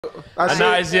And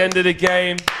that is the end of the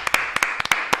game.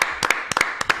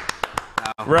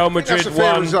 Real Madrid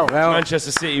won,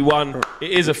 Manchester City won. It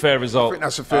is a fair result. I think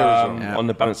that's a fair result. On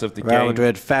the balance of the game. Real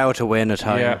Madrid failed to win at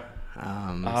home. Yeah.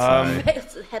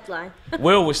 It's the headline.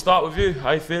 Will, we'll start with you. How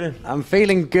are you feeling? I'm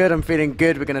feeling good.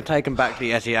 We're going to take them back to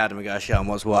the Etihad and we're going to show them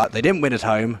what's what. They didn't win at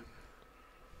home,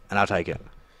 and I'll take it.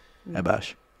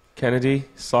 Ebash. Kennedy,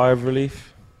 sigh of relief.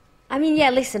 I mean, yeah,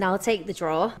 listen, I'll take the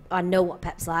draw. I know what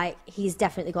Pep's like. He's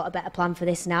definitely got a better plan for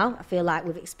this now. I feel like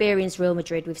we've experienced Real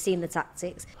Madrid. We've seen the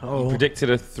tactics. You predicted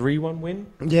a 3-1 win?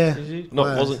 Yeah. Did you?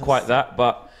 Wasn't quite that,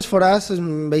 but... For us, it's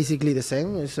basically the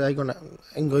same.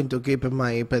 I'm going to keep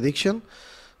my prediction.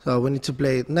 So we need to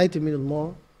play 90 minutes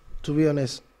more. To be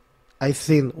honest, I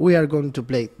think we are going to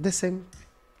play the same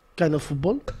kind of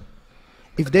football.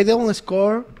 If they don't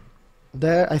score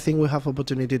there, I think we have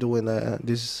opportunity to win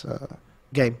this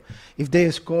game. If they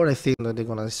score, I think that they're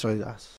going to destroy us.